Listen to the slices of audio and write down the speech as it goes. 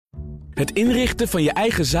Het inrichten van je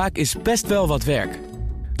eigen zaak is best wel wat werk.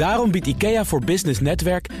 Daarom biedt IKEA voor Business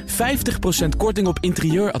Netwerk 50% korting op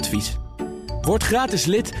interieuradvies. Word gratis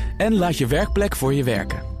lid en laat je werkplek voor je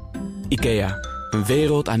werken. IKEA, een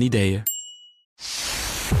wereld aan ideeën.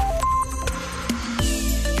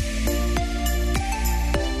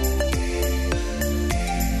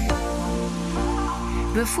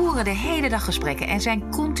 We voeren de hele dag gesprekken en zijn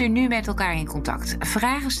continu met elkaar in contact.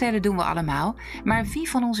 Vragen stellen doen we allemaal, maar wie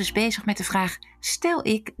van ons is bezig met de vraag: stel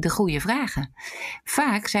ik de goede vragen?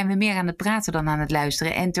 Vaak zijn we meer aan het praten dan aan het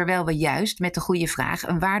luisteren en terwijl we juist met de goede vraag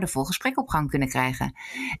een waardevol gesprek op gang kunnen krijgen.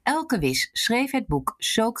 Elke Wis schreef het boek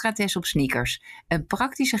Socrates op sneakers, een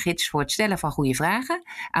praktische gids voor het stellen van goede vragen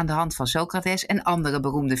aan de hand van Socrates en andere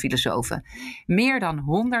beroemde filosofen. Meer dan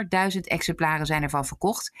 100.000 exemplaren zijn ervan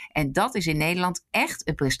verkocht en dat is in Nederland echt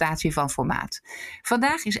een prestatie van formaat.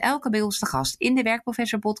 Vandaag is Elke bij ons te gast in de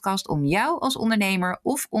Werkprofessor podcast om jou als ondernemer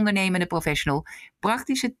of ondernemende professional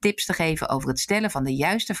praktische tips te geven over het stellen van de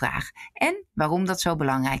juiste vraag en waarom dat zo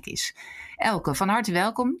belangrijk is. Elke, van harte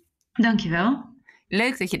welkom. Dankjewel.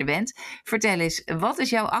 Leuk dat je er bent. Vertel eens, wat is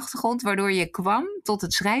jouw achtergrond waardoor je kwam tot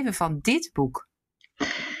het schrijven van dit boek?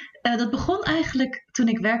 Dat begon eigenlijk toen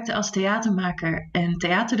ik werkte als theatermaker en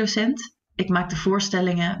theaterdocent. Ik maakte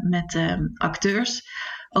voorstellingen met acteurs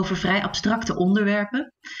over vrij abstracte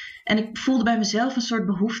onderwerpen. En ik voelde bij mezelf een soort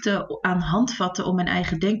behoefte aan handvatten om mijn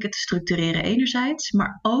eigen denken te structureren enerzijds,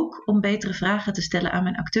 maar ook om betere vragen te stellen aan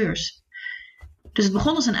mijn acteurs. Dus het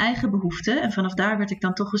begon als een eigen behoefte en vanaf daar werd ik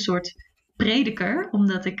dan toch een soort prediker,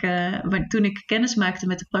 omdat ik toen ik kennis maakte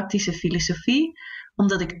met de praktische filosofie,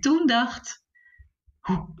 omdat ik toen dacht: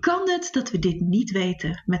 hoe kan het dat we dit niet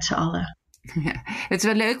weten met z'n allen? Ja, het is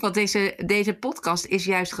wel leuk, want deze podcast is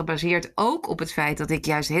juist gebaseerd ook op het feit dat ik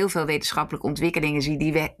juist heel veel wetenschappelijke ontwikkelingen zie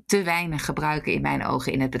die we te weinig gebruiken in mijn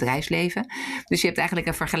ogen in het bedrijfsleven. Dus je hebt eigenlijk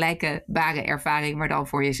een vergelijkbare ervaring, maar dan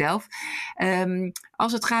voor jezelf.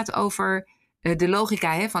 Als het gaat over de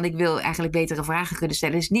logica van ik wil eigenlijk betere vragen kunnen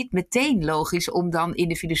stellen, is niet meteen logisch om dan in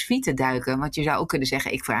de filosofie te duiken. Want je zou ook kunnen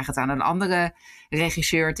zeggen, ik vraag het aan een andere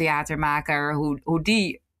regisseur, theatermaker, hoe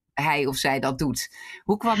die hij of zij dat doet.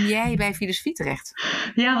 Hoe kwam jij bij filosofie terecht?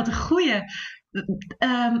 Ja, wat een goeie.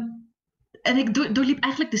 En ik doorliep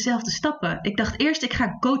eigenlijk dezelfde stappen. Ik dacht eerst, ik ga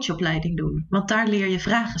een coachopleiding doen. Want daar leer je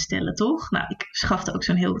vragen stellen, toch? Nou, ik schafte ook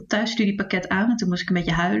zo'n heel thuisstudiepakket aan. En toen moest ik een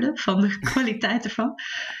beetje huilen van de kwaliteit ervan.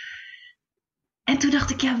 En toen dacht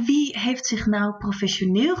ik, ja, wie heeft zich nou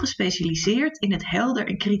professioneel gespecialiseerd in het helder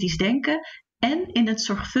en kritisch denken en in het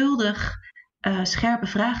zorgvuldig scherpe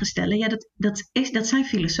vragen stellen? Ja, dat zijn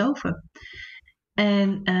filosofen.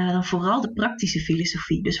 En dan vooral de praktische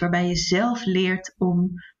filosofie. Dus waarbij je zelf leert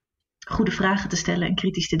om goede vragen te stellen en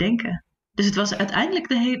kritisch te denken. Dus het was uiteindelijk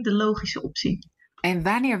de logische optie. En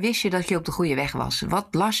wanneer wist je dat je op de goede weg was? Wat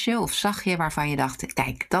las je of zag je waarvan je dacht,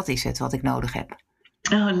 kijk, dat is het wat ik nodig heb?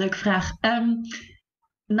 Oh, leuke vraag.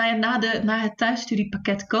 Na het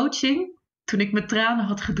thuisstudiepakket coaching, toen ik mijn tranen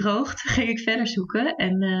had gedroogd, ging ik verder zoeken.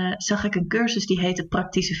 En zag ik een cursus die heette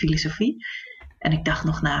Praktische Filosofie. En ik dacht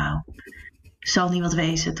nog, nou, zal niet wat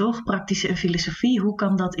wezen, toch? Praktische en filosofie, hoe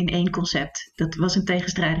kan dat in één concept? Dat was een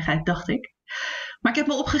tegenstrijdigheid, dacht ik. Maar ik heb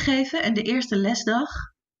me opgegeven en de eerste lesdag,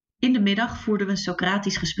 in de middag, voerden we een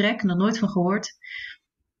Socratisch gesprek, nog nooit van gehoord.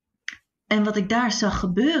 En wat ik daar zag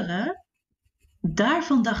gebeuren,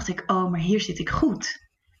 daarvan dacht ik, oh, maar hier zit ik goed.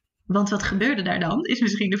 Want wat gebeurde daar dan, is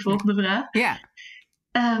misschien de volgende vraag. Ja.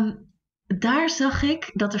 Daar zag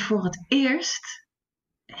ik dat er voor het eerst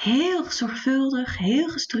heel zorgvuldig, heel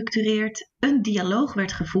gestructureerd een dialoog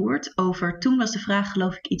werd gevoerd over, toen was de vraag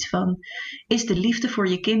geloof ik iets van, is de liefde voor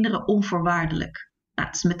je kinderen onvoorwaardelijk? Nou,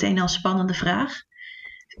 dat is meteen al een spannende vraag.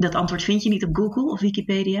 Dat antwoord vind je niet op Google of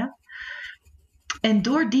Wikipedia. En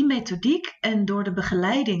door die methodiek en door de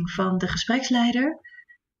begeleiding van de gespreksleider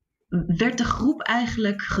werd de groep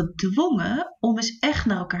eigenlijk gedwongen om eens echt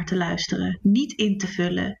naar elkaar te luisteren. Niet in te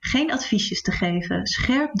vullen, geen adviesjes te geven,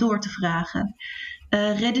 scherp door te vragen,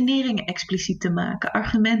 redeneringen expliciet te maken,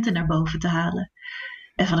 argumenten naar boven te halen.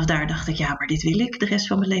 En vanaf daar dacht ik, ja, maar dit wil ik de rest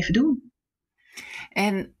van mijn leven doen.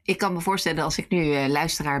 En ik kan me voorstellen, als ik nu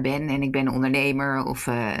luisteraar ben en ik ben een ondernemer of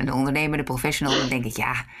een ondernemende professional, dan denk ik,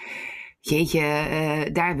 ja, jeetje,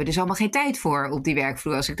 daar hebben we dus allemaal geen tijd voor op die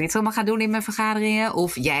werkvloer. Als ik dit allemaal ga doen in mijn vergaderingen,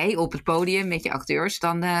 of jij op het podium met je acteurs,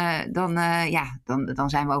 dan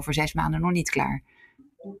zijn we over 6 maanden nog niet klaar.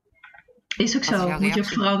 Is ook zo, moet je ook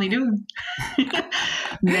vooral niet doen.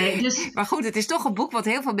 Nee, dus. Maar goed, het is toch een boek wat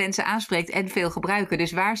heel veel mensen aanspreekt en veel gebruiken.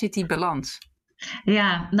 Dus waar zit die balans?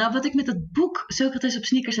 Ja, nou wat ik met het boek Socrates op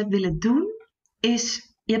sneakers heb willen doen,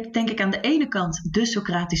 is, je hebt denk ik aan de ene kant de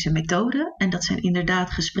Socratische methode. En dat zijn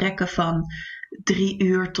inderdaad gesprekken van 3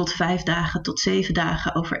 uur tot 5 dagen tot 7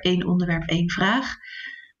 dagen over 1 onderwerp, 1 vraag.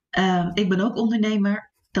 Ik ben ook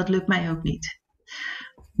ondernemer, dat lukt mij ook niet.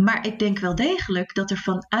 Maar ik denk wel degelijk dat er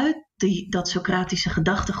vanuit dat Socratische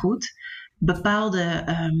gedachtegoed bepaalde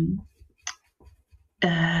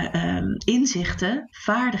inzichten,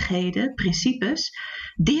 vaardigheden, principes,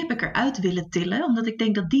 die heb ik eruit willen tillen, omdat ik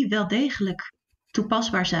denk dat die wel degelijk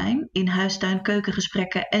toepasbaar zijn in huistuin,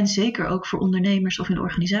 keukengesprekken en zeker ook voor ondernemers of in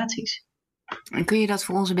organisaties. En kun je dat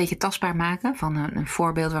voor ons een beetje tastbaar maken? Van een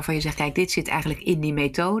voorbeeld waarvan je zegt, kijk, dit zit eigenlijk in die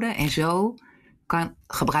methode en zo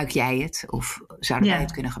gebruik jij het of zouden wij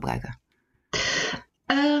het kunnen gebruiken?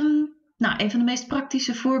 Een van de meest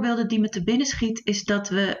praktische voorbeelden die me te binnen schiet is dat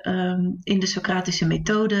we in de Socratische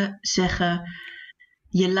methode zeggen,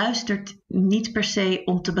 je luistert niet per se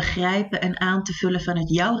om te begrijpen en aan te vullen vanuit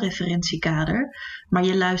jouw referentiekader, maar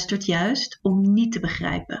je luistert juist om niet te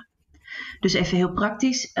begrijpen. Dus even heel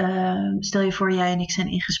praktisch, stel je voor jij en ik zijn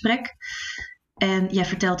in gesprek en jij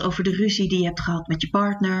vertelt over de ruzie die je hebt gehad met je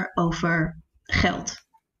partner over geld.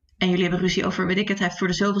 En jullie hebben ruzie over, weet ik het, hij heeft voor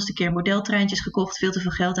de zoveelste keer modeltreintjes gekocht, veel te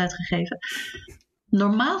veel geld uitgegeven.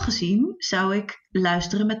 Normaal gezien zou ik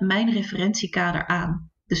luisteren met mijn referentiekader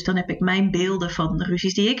aan. Dus dan heb ik mijn beelden van de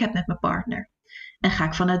ruzies die ik heb met mijn partner. En ga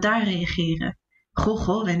ik vanuit daar reageren.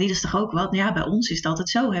 Goh, Wendy, dat is toch ook wat? Ja, bij ons is het altijd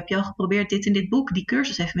zo. Heb je al geprobeerd dit in dit boek? Die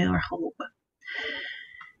cursus heeft me heel erg geholpen.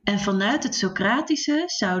 En vanuit het Socratische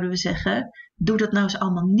zouden we zeggen, doe dat nou eens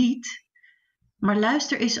allemaal niet. Maar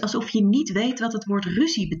luister eens alsof je niet weet wat het woord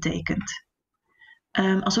ruzie betekent.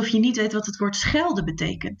 Alsof je niet weet wat het woord schelden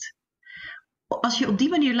betekent. Als je op die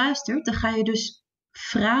manier luistert, dan ga je dus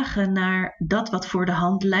vragen naar dat wat voor de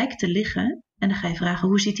hand lijkt te liggen. En dan ga je vragen,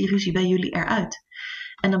 hoe ziet die ruzie bij jullie eruit?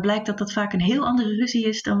 En dan blijkt dat dat vaak een heel andere ruzie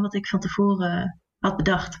is dan wat ik van tevoren had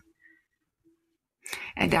bedacht.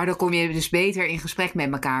 En daardoor kom je dus beter in gesprek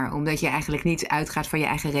met elkaar. Omdat je eigenlijk niet uitgaat van je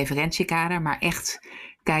eigen referentiekader, maar echt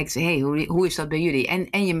kijkt, hoe is dat bij jullie?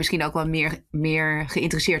 En je misschien ook wel meer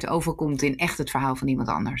geïnteresseerd overkomt in echt het verhaal van iemand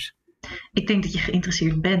anders. Ik denk dat je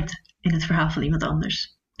geïnteresseerd bent in het verhaal van iemand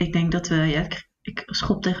anders. Ik denk dat we, ik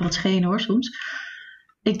schop tegen wat schenen hoor soms.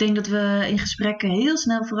 Ik denk dat we in gesprekken heel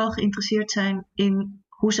snel vooral geïnteresseerd zijn in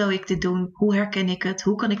hoe zou ik dit doen? Hoe herken ik het?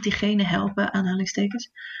 Hoe kan ik diegene helpen? Aanhalingstekens.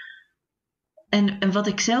 En wat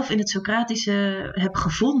ik zelf in het Socratische heb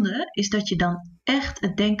gevonden, is dat je dan echt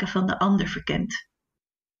het denken van de ander verkent.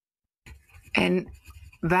 En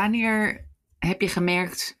wanneer heb je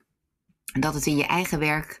gemerkt dat het in je eigen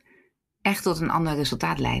werk echt tot een ander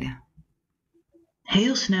resultaat leidde?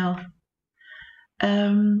 Heel snel.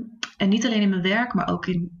 En niet alleen in mijn werk, maar ook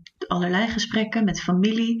in allerlei gesprekken met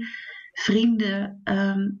familie, vrienden.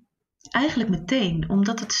 Eigenlijk meteen,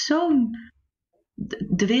 omdat het zo'n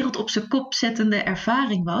de wereld op zijn kop zettende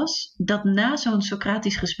ervaring was, dat na zo'n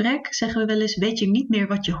Socratisch gesprek zeggen we wel eens, weet je niet meer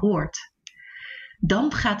wat je hoort.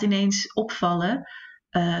 Dan gaat ineens opvallen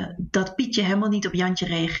dat Pietje helemaal niet op Jantje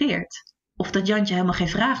reageert. Of dat Jantje helemaal geen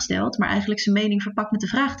vraag stelt, maar eigenlijk zijn mening verpakt met een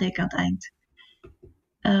vraagteken aan het eind.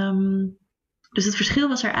 Dus het verschil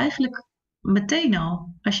was er eigenlijk meteen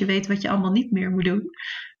al. Als je weet wat je allemaal niet meer moet doen,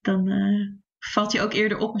 dan valt je ook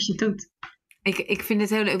eerder op als je het doet. Ik vind het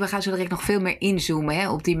heel leuk. We gaan zo direct nog veel meer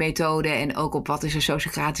inzoomen op die methode. En ook op wat is een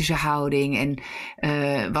Socratische houding.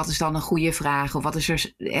 En wat is dan een goede vraag. Of wat is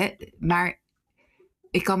er. Maar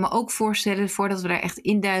ik kan me ook voorstellen, voordat we daar echt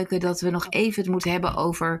induiken, dat we nog even het moeten hebben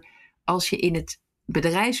over als je in het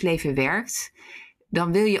bedrijfsleven werkt,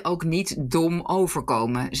 dan wil je ook niet dom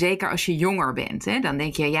overkomen. Zeker als je jonger bent. Dan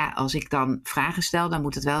denk je, ja, als ik dan vragen stel, dan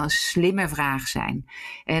moet het wel een slimme vraag zijn.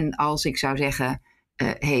 En als ik zou zeggen,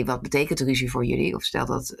 wat betekent ruzie voor jullie? Of stel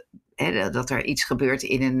dat er iets gebeurt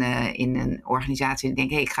in een organisatie en ik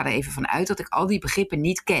denk, ik ga er even van uit dat ik al die begrippen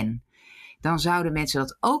niet ken. Dan zouden mensen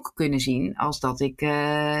dat ook kunnen zien als dat ik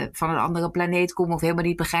van een andere planeet kom of helemaal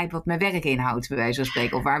niet begrijp wat mijn werk inhoudt, bij wijze van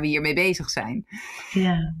spreken, of waar we hiermee bezig zijn.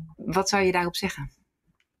 Ja. Wat zou je daarop zeggen?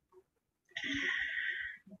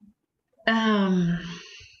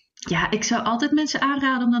 Ik zou altijd mensen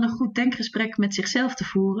aanraden om dan een goed denkgesprek met zichzelf te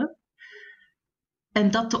voeren.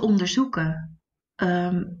 En dat te onderzoeken.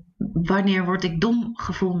 Wanneer word ik dom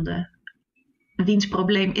gevonden? Wiens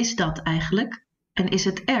probleem is dat eigenlijk? En is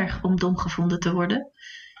het erg om dom gevonden te worden?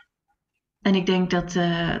 En ik denk dat,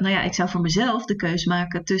 ik zou voor mezelf de keus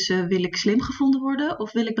maken tussen wil ik slim gevonden worden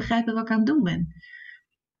of wil ik begrijpen wat ik aan het doen ben.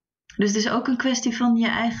 Dus het is ook een kwestie van je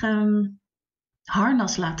eigen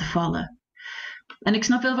harnas laten vallen. En ik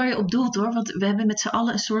snap wel waar je op doelt hoor, want we hebben met z'n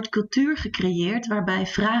allen een soort cultuur gecreëerd waarbij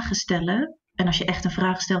vragen stellen, en als je echt een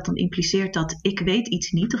vraag stelt dan impliceert dat ik weet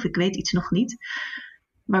iets niet of ik weet iets nog niet,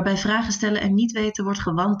 waarbij vragen stellen en niet weten wordt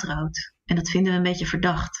gewantrouwd. En dat vinden we een beetje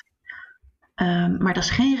verdacht. Maar dat is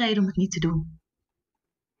geen reden om het niet te doen.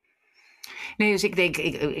 Nee, dus ik denk,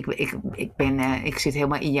 ik zit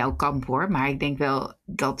helemaal in jouw kamp hoor. Maar ik denk wel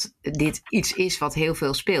dat dit iets is wat heel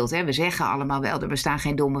veel speelt. Hè? We zeggen allemaal wel, er bestaan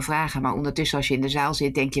geen domme vragen. Maar ondertussen als je in de zaal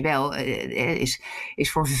zit, denk je wel,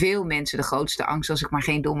 is voor veel mensen de grootste angst als ik maar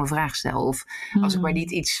geen domme vraag stel. Of als ik maar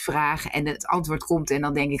niet iets vraag en het antwoord komt en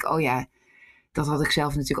dan denk ik, oh ja, dat had ik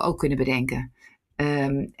zelf natuurlijk ook kunnen bedenken.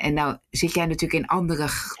 En nou zit jij natuurlijk in andere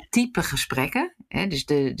type gesprekken. Hè?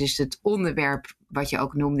 Dus het onderwerp wat je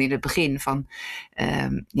ook noemde in het begin van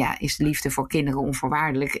is liefde voor kinderen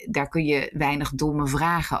onvoorwaardelijk. Daar kun je weinig domme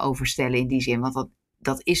vragen over stellen in die zin. Want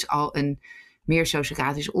dat is al een meer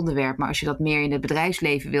sociocratisch onderwerp. Maar als je dat meer in het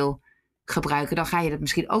bedrijfsleven wil gebruiken, dan ga je dat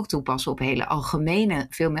misschien ook toepassen op hele algemene,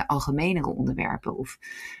 veel meer algemenere onderwerpen. Of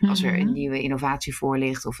als er een nieuwe innovatie voor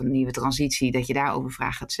ligt of een nieuwe transitie, dat je daarover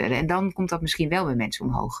vragen gaat stellen. En dan komt dat misschien wel bij mensen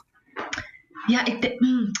omhoog. Ja,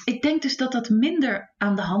 ik denk dus dat dat minder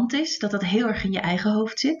aan de hand is. Dat dat heel erg in je eigen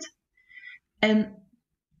hoofd zit. En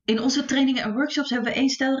in onze trainingen en workshops hebben we 1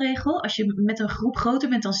 stelregel. Als je met een groep groter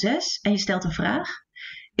bent dan 6 en je stelt een vraag,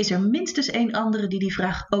 is er minstens 1 andere die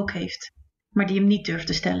vraag ook heeft. Maar die hem niet durft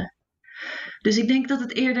te stellen. Dus ik denk dat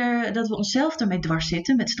het eerder dat we onszelf ermee dwars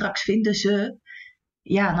zitten met straks vinden ze.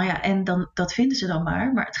 Ja, nou ja, en dan, dat vinden ze dan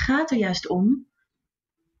maar. Maar het gaat er juist om.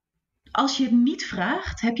 Als je het niet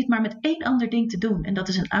vraagt, heb je het maar met 1 ander ding te doen. En dat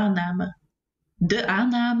is een aanname. De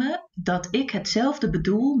aanname dat ik hetzelfde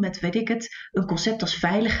bedoel met, weet ik het, een concept als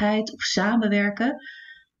veiligheid of samenwerken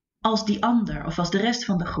als die ander of als de rest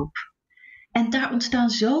van de groep. En daar ontstaan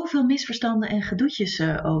zoveel misverstanden en gedoetjes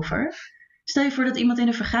over. Stel je voor dat iemand in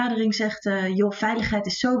een vergadering zegt, joh, veiligheid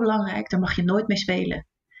is zo belangrijk, daar mag je nooit mee spelen.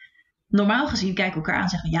 Normaal gezien kijken we elkaar aan en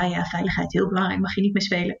zeggen, ja, veiligheid heel belangrijk, mag je niet mee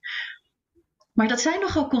spelen. Maar dat zijn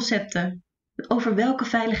nogal concepten. Over welke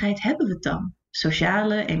veiligheid hebben we het dan?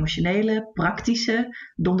 Sociale, emotionele, praktische?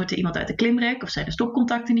 Dondert er iemand uit de klimrek? Of zijn de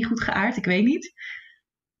stopcontacten niet goed geaard? Ik weet niet.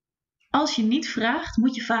 Als je niet vraagt,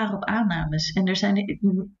 moet je varen op aannames. En er zijn,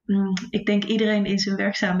 ik denk iedereen in zijn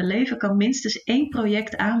werkzame leven kan minstens 1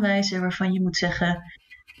 project aanwijzen waarvan je moet zeggen,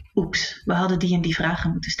 oeps, we hadden die en die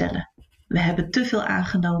vragen moeten stellen. We hebben te veel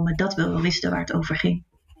aangenomen dat we wel wisten waar het over ging.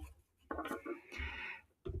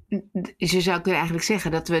 Je zou kunnen eigenlijk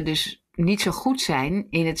zeggen dat we dus niet zo goed zijn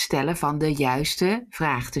in het stellen van de juiste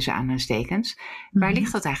vraag tussen aanhalingstekens. Waar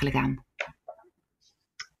ligt dat eigenlijk aan?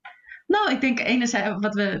 Nou, ik denk enerzijds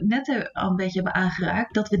wat we net al een beetje hebben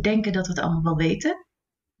aangeraakt, dat we denken dat we het allemaal wel weten.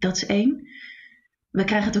 Dat is 1. We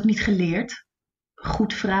krijgen het ook niet geleerd.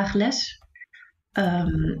 Goed vraagles.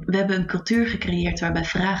 We hebben een cultuur gecreëerd waarbij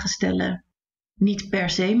vragen stellen niet per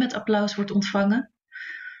se met applaus wordt ontvangen.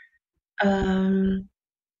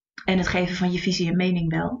 En het geven van je visie en mening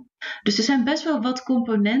wel. Dus er zijn best wel wat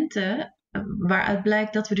componenten waaruit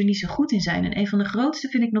blijkt dat we er niet zo goed in zijn. En een van de grootste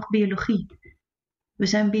vind ik nog biologie. We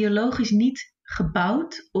zijn biologisch niet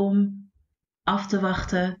gebouwd om af te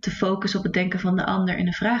wachten, te focussen op het denken van de ander en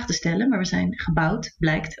een vraag te stellen. Maar we zijn gebouwd,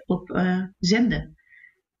 blijkt, op zenden.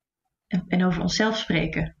 En over onszelf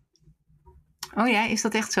spreken. Oh ja, is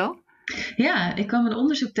dat echt zo? Ja, ik kwam een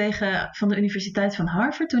onderzoek tegen van de Universiteit van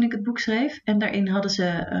Harvard toen ik het boek schreef. En daarin hadden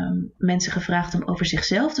ze mensen gevraagd om over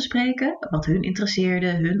zichzelf te spreken. Wat hun interesseerde,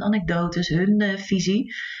 hun anekdotes, hun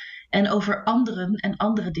visie. En over anderen en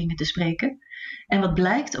andere dingen te spreken. En wat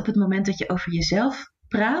blijkt op het moment dat je over jezelf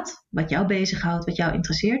praat, wat jou bezighoudt, wat jou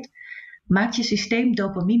interesseert, maakt je systeem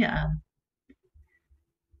dopamine aan.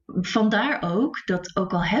 Vandaar ook dat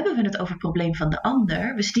ook al hebben we het over het probleem van de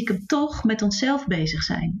ander, we stiekem toch met onszelf bezig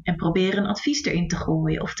zijn en proberen een advies erin te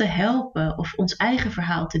gooien of te helpen of ons eigen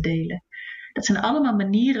verhaal te delen. Dat zijn allemaal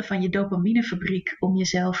manieren van je dopaminefabriek om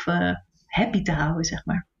jezelf happy te houden, zeg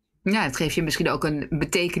maar. Ja, het geeft je misschien ook een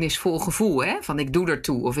betekenisvol gevoel, hè? Van ik doe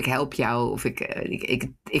ertoe, of ik help jou, of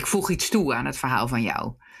ik voeg iets toe aan het verhaal van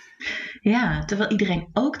jou. Ja, terwijl iedereen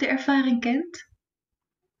ook de ervaring kent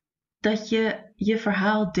dat je je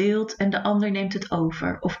verhaal deelt en de ander neemt het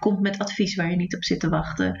over. Of komt met advies waar je niet op zit te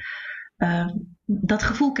wachten. Dat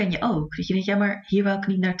gevoel ken je ook. Dat je denkt, ja, maar hier wou ik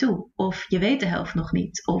niet naartoe. Of je weet de helft nog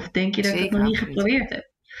niet. Of denk je dat ik het nog niet geprobeerd heb.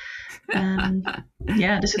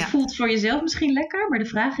 Dus het voelt voor jezelf misschien lekker. Maar de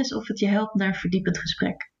vraag is of het je helpt naar een verdiepend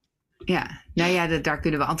gesprek. Ja, nou ja, daar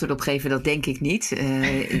kunnen we antwoord op geven. Dat denk ik niet.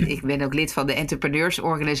 Ik ben ook lid van de Entrepreneurs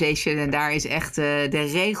Organization. En daar is echt de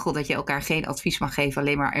regel dat je elkaar geen advies mag geven.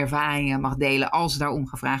 Alleen maar ervaringen mag delen als daarom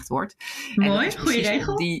gevraagd wordt. Mooi, goede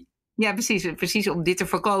regel. Ja, precies om dit te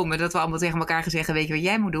voorkomen. Dat we allemaal tegen elkaar gaan zeggen, weet je wat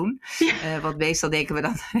jij moet doen? Ja. Want meestal denken we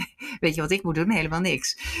dan, weet je wat ik moet doen? Helemaal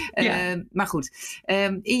niks. Ja. Maar goed,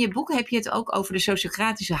 in je boek heb je het ook over de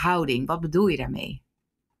sociocratische houding. Wat bedoel je daarmee?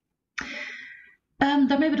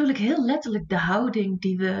 Daarmee bedoel ik heel letterlijk de houding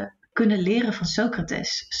die we kunnen leren van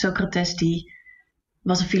Socrates. Socrates die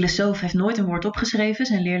was een filosoof, heeft nooit een woord opgeschreven,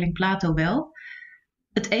 zijn leerling Plato wel.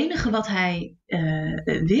 Het enige wat hij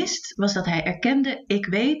wist, was dat hij erkende: ik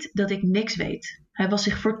weet dat ik niks weet. Hij was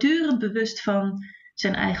zich voortdurend bewust van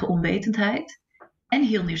zijn eigen onwetendheid en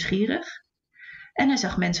heel nieuwsgierig. En hij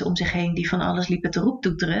zag mensen om zich heen die van alles liepen te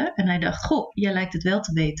roeptoeteren. En hij dacht: goh, jij lijkt het wel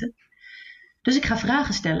te weten. Dus ik ga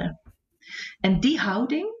vragen stellen. En die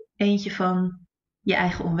houding, eentje van je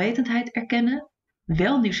eigen onwetendheid erkennen,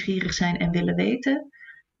 wel nieuwsgierig zijn en willen weten,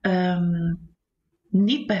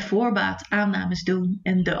 niet bij voorbaat aannames doen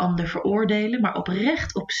en de ander veroordelen, maar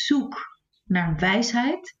oprecht op zoek naar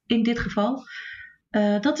wijsheid in dit geval,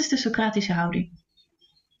 dat is de Socratische houding.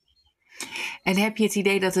 En heb je het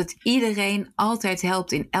idee dat het iedereen altijd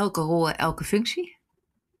helpt in elke rol en elke functie?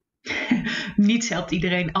 Niets helpt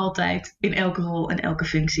iedereen altijd in elke rol en elke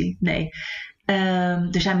functie, nee.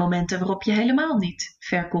 Er zijn momenten waarop je helemaal niet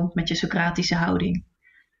ver komt met je Socratische houding.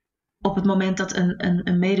 Op het moment dat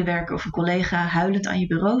een medewerker of een collega huilend aan je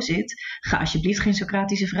bureau zit, ga alsjeblieft geen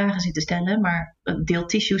Socratische vragen zitten stellen, maar deel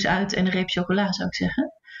tissues uit en een reep chocola, zou ik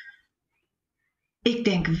zeggen. Ik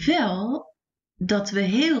denk wel dat we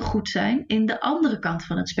heel goed zijn in de andere kant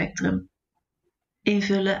van het spectrum.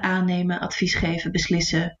 Invullen, aannemen, advies geven,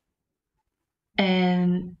 beslissen.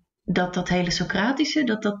 En dat hele Socratische,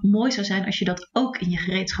 dat mooi zou zijn als je dat ook in je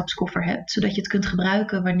gereedschapskoffer hebt, zodat je het kunt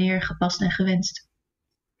gebruiken wanneer gepast en gewenst.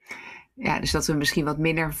 Ja, dus dat we misschien wat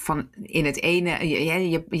minder van in het ene...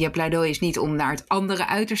 Je pleidooi is niet om naar het andere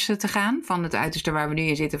uiterste te gaan. Van het uiterste waar we nu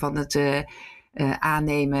in zitten, van het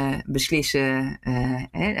aannemen, beslissen,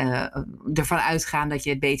 ervan uitgaan dat je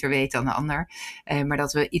het beter weet dan de ander. Maar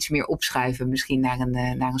dat we iets meer opschuiven misschien naar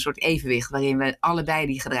een soort evenwicht, waarin we allebei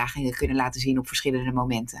die gedragingen kunnen laten zien op verschillende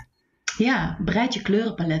momenten. Ja, breid je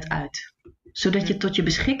kleurenpalet uit. Zodat je het tot je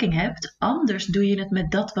beschikking hebt. Anders doe je het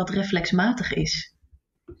met dat wat reflexmatig is.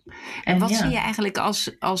 En wat zie je eigenlijk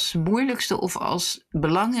als moeilijkste of als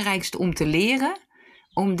belangrijkste om te leren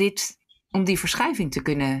om die verschuiving te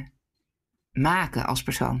kunnen maken als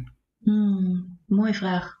persoon? Mooie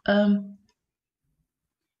vraag.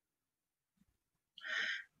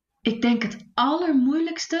 Ik denk het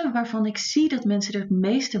allermoeilijkste waarvan ik zie dat mensen er het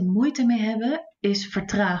meeste moeite mee hebben, is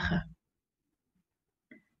vertragen.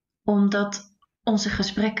 Omdat onze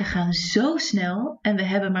gesprekken gaan zo snel en we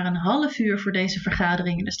hebben maar een half uur voor deze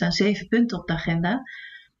vergadering en er staan 7 punten op de agenda.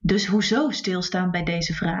 Dus hoezo stilstaan bij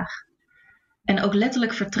deze vraag? En ook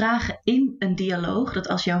letterlijk vertragen in een dialoog, dat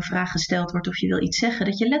als jouw vraag gesteld wordt of je wil iets zeggen,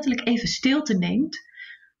 dat je letterlijk even stilte neemt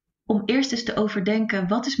om eerst eens te overdenken: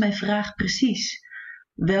 wat is mijn vraag precies?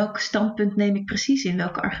 Welk standpunt neem ik precies in?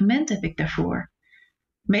 Welke argumenten heb ik daarvoor?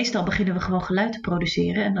 Meestal beginnen we gewoon geluid te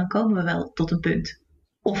produceren en dan komen we wel tot een punt.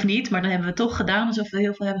 Of niet, maar dan hebben we het toch gedaan alsof we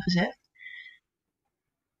heel veel hebben gezegd.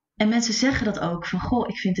 En mensen zeggen dat ook, van goh,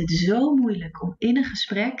 ik vind het zo moeilijk om in een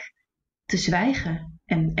gesprek te zwijgen.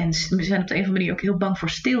 En we zijn op de een of andere manier ook heel bang voor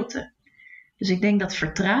stilte. Dus ik denk dat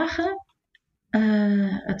vertragen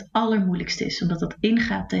het allermoeilijkste is, omdat dat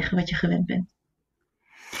ingaat tegen wat je gewend bent.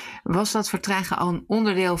 Was dat vertragen al een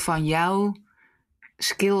onderdeel van jouw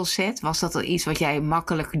skillset? Was dat al iets wat jij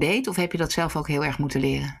makkelijk deed? Of heb je dat zelf ook heel erg moeten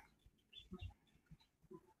leren?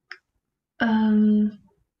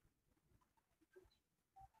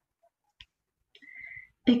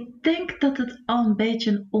 Ik denk dat het al een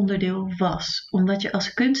beetje een onderdeel was. Omdat je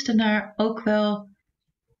als kunstenaar ook wel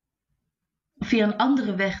via een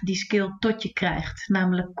andere weg die skill tot je krijgt.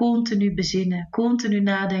 Namelijk continu bezinnen, continu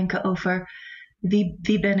nadenken over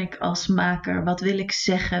wie ben ik als maker? Wat wil ik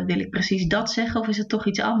zeggen? Wil ik precies dat zeggen of is het toch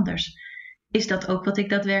iets anders? Is dat ook wat ik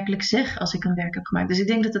daadwerkelijk zeg als ik een werk heb gemaakt? Dus ik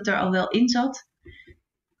denk dat het er al wel in zat.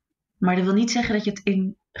 Maar dat wil niet zeggen dat je het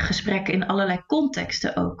in gesprekken in allerlei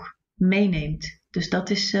contexten ook meeneemt. Dus dat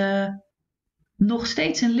is nog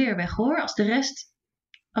steeds een leerweg hoor.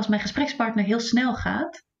 Als mijn gesprekspartner heel snel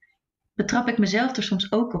gaat, betrap ik mezelf er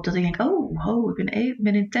soms ook op. Dat ik denk, ik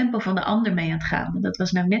ben in het tempo van de ander mee aan het gaan. En dat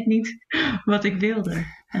was nou net niet wat ik wilde.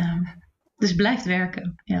 Dus blijft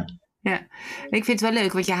werken, ja. Ja, ik vind het wel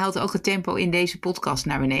leuk, want je haalt ook het tempo in deze podcast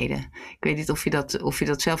naar beneden. Ik weet niet of je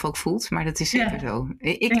dat zelf ook voelt, maar dat is zeker zo.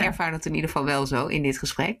 Ik ervaar dat in ieder geval wel zo in dit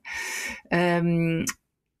gesprek.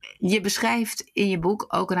 Je beschrijft in je boek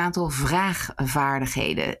ook een aantal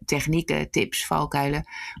vraagvaardigheden, technieken, tips, valkuilen.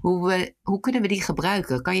 Hoe kunnen we die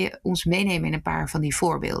gebruiken? Kan je ons meenemen in een paar van die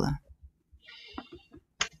voorbeelden?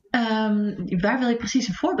 Waar wil je precies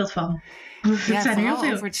een voorbeeld van?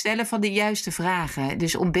 Vooral over het stellen van de juiste vragen.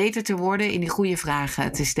 Dus om beter te worden in die goede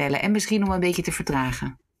vragen te stellen. En misschien om een beetje te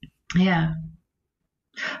vertragen. Ja.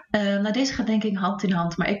 Nou, deze gaat denk ik hand in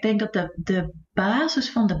hand. Maar ik denk dat de basis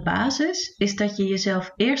van de basis is dat je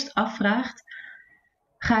jezelf eerst afvraagt: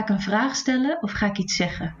 ga ik een vraag stellen of ga ik iets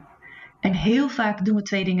zeggen? En heel vaak doen we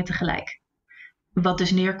 2 dingen tegelijk. Wat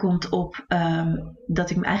dus neerkomt op dat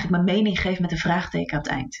ik eigenlijk mijn mening geef met een vraagteken aan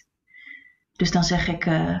het eind. Dus dan zeg ik: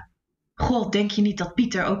 goh, denk je niet dat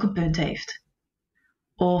Pieter ook een punt heeft?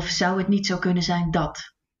 Of zou het niet zo kunnen zijn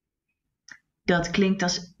dat? Dat klinkt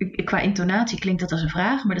als, qua intonatie klinkt dat als een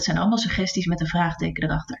vraag, maar dat zijn allemaal suggesties met een vraagteken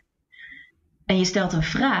erachter. En je stelt een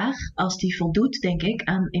vraag als die voldoet, denk ik,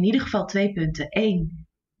 aan in ieder geval 2 punten. 1,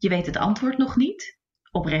 je weet het antwoord nog niet,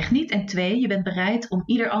 oprecht niet. En 2, je bent bereid om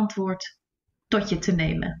ieder antwoord tot je te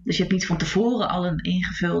nemen. Dus je hebt niet van tevoren al een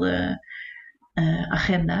ingevulde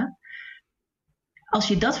agenda. Als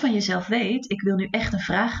je dat van jezelf weet, ik wil nu echt een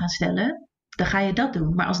vraag gaan stellen, dan ga je dat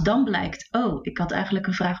doen. Maar als dan blijkt, oh, ik had eigenlijk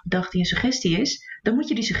een vraag bedacht die een suggestie is, dan moet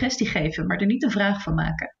je die suggestie geven, maar er niet een vraag van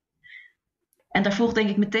maken. En daar volgt denk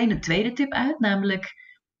ik meteen een tweede tip uit, namelijk: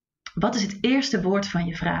 wat is het eerste woord van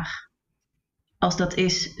je vraag? Als dat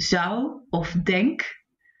is zou of denk,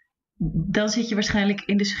 dan zit je waarschijnlijk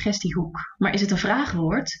in de suggestiehoek. Maar is het een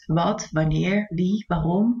vraagwoord, wat, wanneer, wie,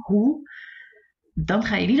 waarom, hoe, dan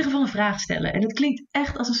ga je in ieder geval een vraag stellen. En het klinkt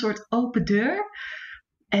echt als een soort open deur.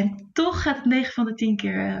 En toch gaat het 9 van de 10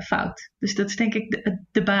 keer fout. Dus dat is denk ik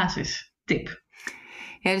de basistip.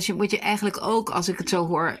 Ja, dus je moet je eigenlijk ook, als ik het zo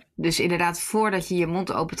hoor, dus inderdaad voordat je je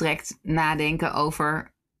mond opentrekt, nadenken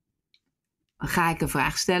over: ga ik een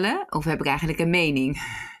vraag stellen of heb ik eigenlijk een mening?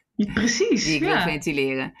 Precies, die ik wil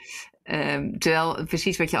ventileren. Terwijl,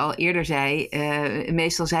 precies wat je al eerder zei,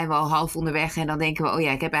 meestal zijn we al half onderweg en dan denken we: oh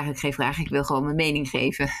ja, ik heb eigenlijk geen vraag, ik wil gewoon mijn mening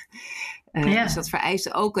geven. Dus dat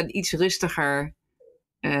vereist ook een iets rustiger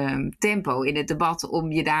tempo in het debat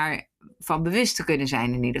om je daarvan bewust te kunnen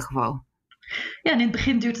zijn in ieder geval. Ja, en in het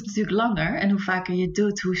begin duurt het natuurlijk langer. En hoe vaker je het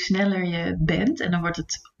doet, hoe sneller je bent. En dan wordt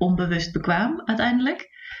het onbewust bekwaam uiteindelijk.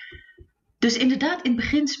 Dus inderdaad, in het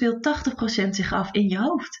begin speelt 80% zich af in je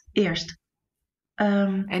hoofd eerst.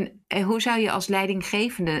 En hoe zou je als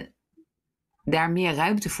leidinggevende daar meer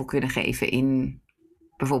ruimte voor kunnen geven in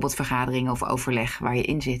bijvoorbeeld vergaderingen of overleg waar je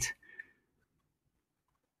in zit?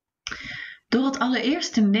 Door het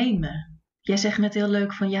allereerst te nemen. Jij zegt net heel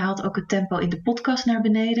leuk van je haalt ook het tempo in de podcast naar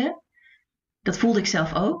beneden. Dat voelde ik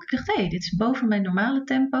zelf ook. Ik dacht, hé, dit is boven mijn normale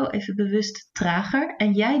tempo, even bewust trager.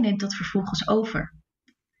 En jij neemt dat vervolgens over.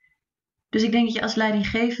 Dus ik denk dat je als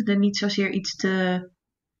leidinggevende niet zozeer iets te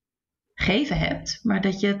geven hebt, maar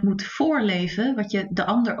dat je het moet voorleven wat je de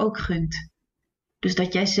ander ook gunt. Dus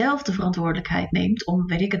dat jij zelf de verantwoordelijkheid neemt om,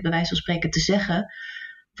 weet ik het, bij wijze van spreken te zeggen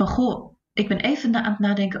van: goh, ik ben even aan het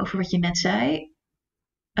nadenken over wat je net zei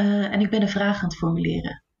en ik ben een vraag aan het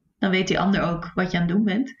formuleren. Dan weet die ander ook wat je aan het doen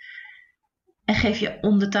bent. En geef je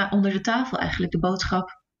onder de tafel eigenlijk de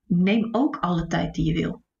boodschap: neem ook alle tijd die je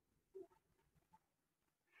wil.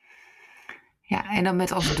 Ja, en dan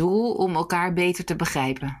met als doel om elkaar beter te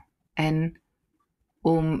begrijpen. En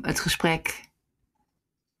om het gesprek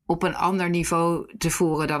op een ander niveau te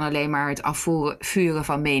voeren dan alleen maar het afvuren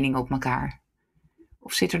van mening op elkaar.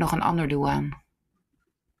 Of zit er nog een ander doel aan?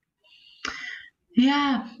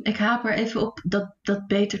 Ja, ik haper even op dat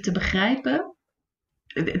beter te begrijpen.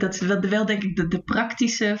 Dat is wel denk ik de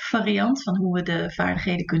praktische variant van hoe we de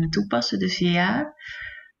vaardigheden kunnen toepassen. Dus ja.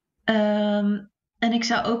 En ik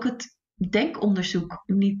zou ook het denkonderzoek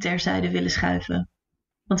niet terzijde willen schuiven.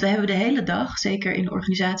 Want we hebben de hele dag, zeker in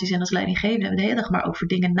organisaties en als leidinggevende, hebben we de hele dag maar over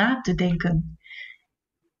dingen na te denken.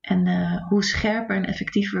 En hoe scherper en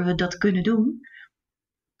effectiever we dat kunnen doen,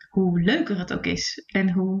 hoe leuker het ook is.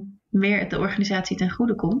 En hoe meer het de organisatie ten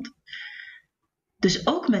goede komt. Dus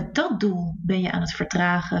ook met dat doel ben je aan het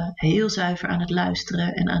vertragen, heel zuiver aan het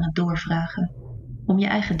luisteren en aan het doorvragen. Om je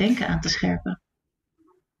eigen denken aan te scherpen.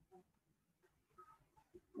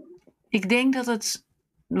 Ik denk dat het...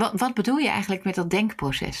 Wat bedoel je eigenlijk met dat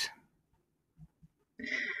denkproces?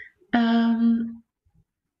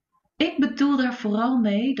 Ik bedoel daar vooral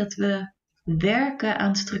mee dat we werken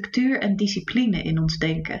aan structuur en discipline in ons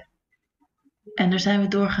denken. En daar zijn we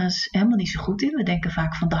doorgaans helemaal niet zo goed in. We denken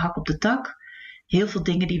vaak van de hak op de tak. Heel veel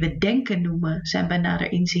dingen die we denken noemen zijn bij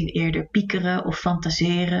nader inzien eerder piekeren of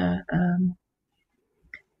fantaseren.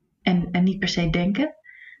 En niet per se denken.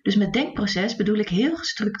 Dus met denkproces bedoel ik heel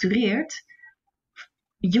gestructureerd.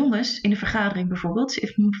 Jongens, in een vergadering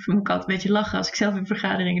bijvoorbeeld, moet ik altijd een beetje lachen als ik zelf in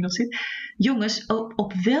vergaderingen nog zit. Jongens,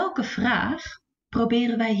 op welke vraag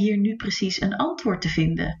proberen wij hier nu precies een antwoord te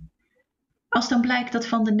vinden? Als dan blijkt dat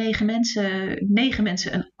van de 9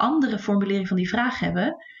 mensen een andere formulering van die vraag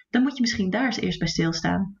hebben, dan moet je misschien daar eens eerst bij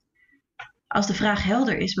stilstaan. Als de vraag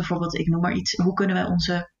helder is, bijvoorbeeld, ik noem maar iets, hoe kunnen wij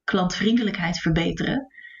onze klantvriendelijkheid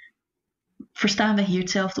verbeteren, verstaan we hier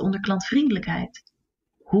hetzelfde onder klantvriendelijkheid.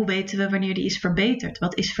 Hoe weten we wanneer die is verbeterd?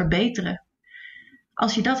 Wat is verbeteren?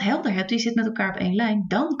 Als je dat helder hebt, je zit met elkaar op één lijn,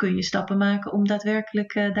 dan kun je stappen maken om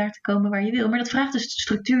daadwerkelijk daar te komen waar je wil. Maar dat vraagt dus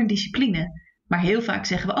structuur en discipline. Maar heel vaak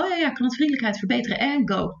zeggen we, klantvriendelijkheid verbeteren en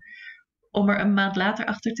go. Om er een maand later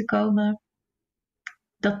achter te komen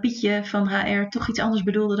dat Pietje van HR toch iets anders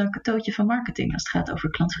bedoelde dan Katootje van marketing als het gaat over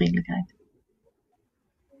klantvriendelijkheid.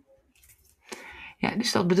 Ja,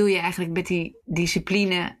 dus dat bedoel je eigenlijk met die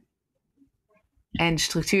discipline en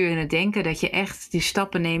structuur in het denken, dat je echt die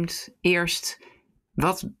stappen neemt. Eerst,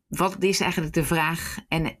 wat is eigenlijk de vraag?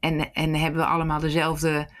 En hebben we allemaal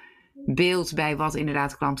dezelfde beeld bij wat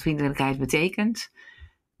inderdaad klantvriendelijkheid betekent?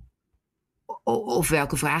 Of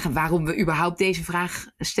welke vragen, waarom we überhaupt deze vraag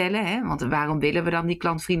stellen. Hè? Want waarom willen we dan die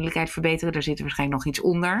klantvriendelijkheid verbeteren? Daar zit er waarschijnlijk nog iets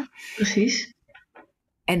onder. Precies.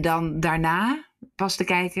 En dan daarna pas te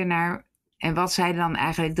kijken naar, en wat zijn dan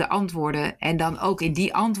eigenlijk de antwoorden? En dan ook in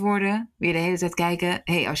die antwoorden weer de hele tijd kijken.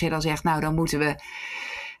 Als je dan zegt, nou dan moeten we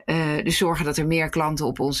dus zorgen dat er meer klanten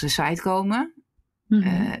op onze site komen.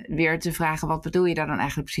 Mm-hmm. Weer te vragen, wat bedoel je daar dan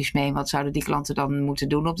eigenlijk precies mee? Wat zouden die klanten dan moeten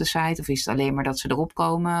doen op de site? Of is het alleen maar dat ze erop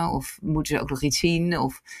komen? Of moeten ze ook nog iets zien?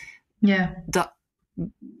 Of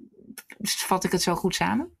vat ik het zo goed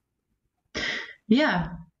samen?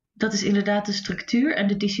 Ja, dat is inderdaad de structuur. En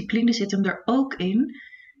de discipline zit hem er ook in.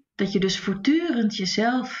 Dat je dus voortdurend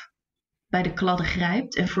jezelf bij de kladden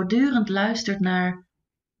grijpt. En voortdurend luistert naar,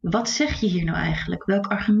 wat zeg je hier nou eigenlijk? Welk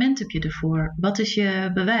argument heb je ervoor? Wat is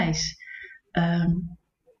je bewijs?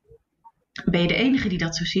 Ben je de enige die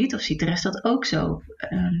dat zo ziet? Of ziet de rest dat ook zo?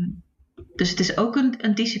 Dus het is ook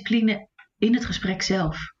een discipline in het gesprek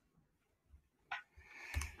zelf.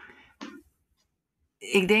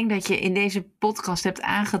 Ik denk dat je in deze podcast hebt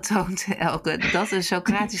aangetoond, Elke, dat een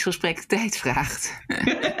Socratisch gesprek tijd vraagt.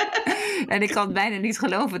 En ik kan bijna niet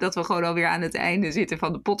geloven dat we gewoon alweer aan het einde zitten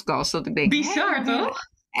van de podcast. Dat ik denk, bizar toch?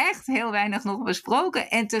 Echt heel weinig nog besproken.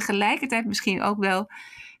 En tegelijkertijd misschien ook wel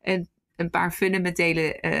een paar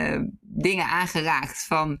fundamentele dingen aangeraakt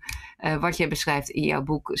van wat je beschrijft in jouw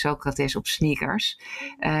boek Socrates op sneakers.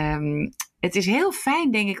 Het is heel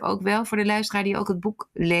fijn, denk ik ook wel, voor de luisteraar die ook het boek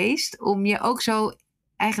leest, om je ook zo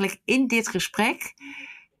eigenlijk in dit gesprek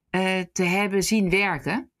te hebben zien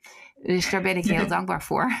werken. Dus daar ben ik je heel dankbaar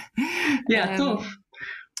voor. Ja, tof.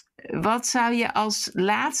 Wat zou je als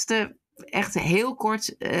laatste echt heel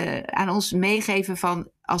kort aan ons meegeven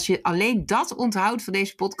van, als je alleen dat onthoudt van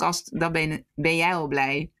deze podcast, dan ben jij al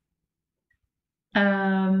blij?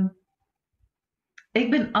 Ik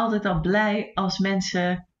ben altijd al blij als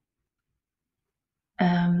mensen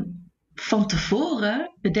van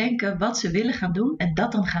tevoren bedenken wat ze willen gaan doen en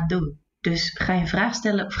dat dan gaan doen. Dus ga je een vraag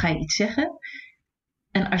stellen of ga je iets zeggen?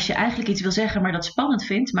 En als je eigenlijk iets wil zeggen, maar dat spannend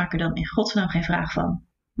vindt, maak er dan in godsnaam geen vraag van.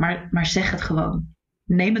 Maar zeg het gewoon.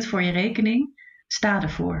 Neem het voor je rekening. Sta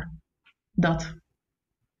ervoor. Dat.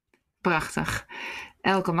 Prachtig.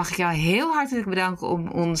 Elke, mag ik jou heel hartelijk bedanken om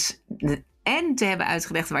ons en te hebben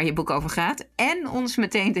uitgelegd waar je boek over gaat. En ons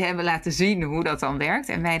meteen te hebben laten zien hoe dat dan werkt.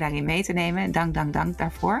 En mij daarin mee te nemen. Dank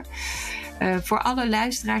daarvoor. Voor alle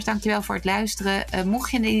luisteraars, dankjewel voor het luisteren.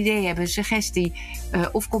 Mocht je een idee hebben, suggestie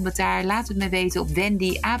of commentaar, laat het me weten op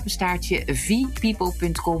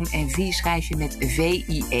wendy@vpeople.com. En V schrijf je met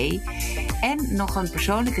V-I-E. En nog een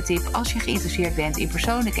persoonlijke tip. Als je geïnteresseerd bent in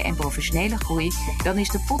persoonlijke en professionele groei, dan is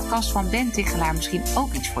de podcast van Ben Tichelaar misschien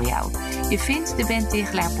ook iets voor jou. Je vindt de Ben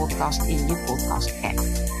Tichelaar podcast in je podcast app.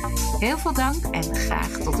 Heel veel dank en graag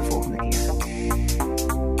tot de volgende keer.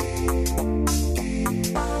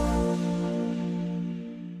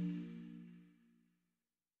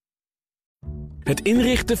 Het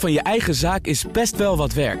inrichten van je eigen zaak is best wel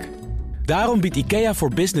wat werk. Daarom biedt IKEA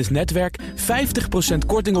voor Business Netwerk 50%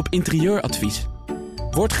 korting op interieuradvies.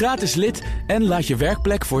 Word gratis lid en laat je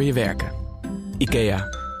werkplek voor je werken. IKEA,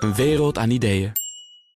 een wereld aan ideeën.